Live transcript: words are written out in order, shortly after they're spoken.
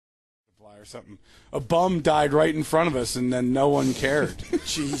or something. A bum died right in front of us, and then no one cared.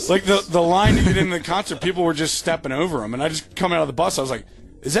 Jeez. Like the line to get into the concert, people were just stepping over him, and I just come out of the bus, I was like,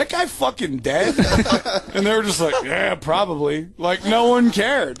 is that guy fucking dead? And they were just like, yeah, probably. Like, no one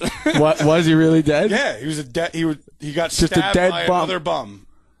cared. What, was he really dead? Yeah, he was he got Just a stabbed dead by bum. another bum.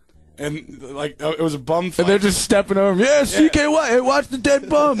 And, like, it was a bum fight. And they're just stepping over him. Yeah, CKY, hey, watch the dead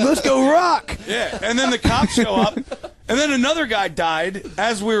bum. Let's go rock. Yeah, and then the cops show up, and then another guy died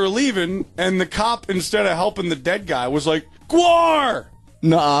as we were leaving, and the cop, instead of helping the dead guy, was like, Gwar!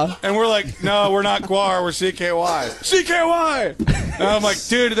 Nah. And we're like, no, we're not Gwar, we're CKY. CKY! And I'm like,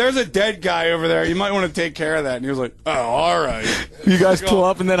 dude, there's a dead guy over there. You might want to take care of that. And he was like, oh, all right. You guys pull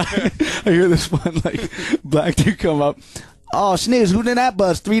up, and then I hear this one, like, black dude come up. Oh, Sniz, who's in that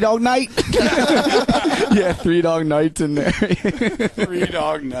bus? 3 Dog Night? Yeah, 3 Dog Night's in there. 3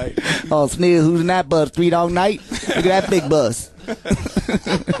 Dog Night. Oh, Sniz, who's in that bus? 3 Dog Night? Look at that big bus.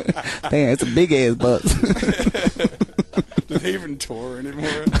 Damn, it's a big-ass bus. Do they even tour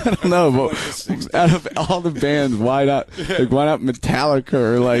anymore? I don't know, but out of all the bands, why not Metallica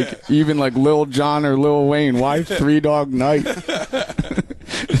or like even like Lil Jon or Lil Wayne? Why 3 Dog Night?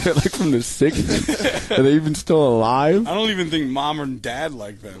 They're like from the 60s. Are they even still alive? I don't even think mom and dad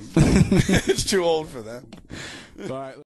like them. It's too old for them. All right.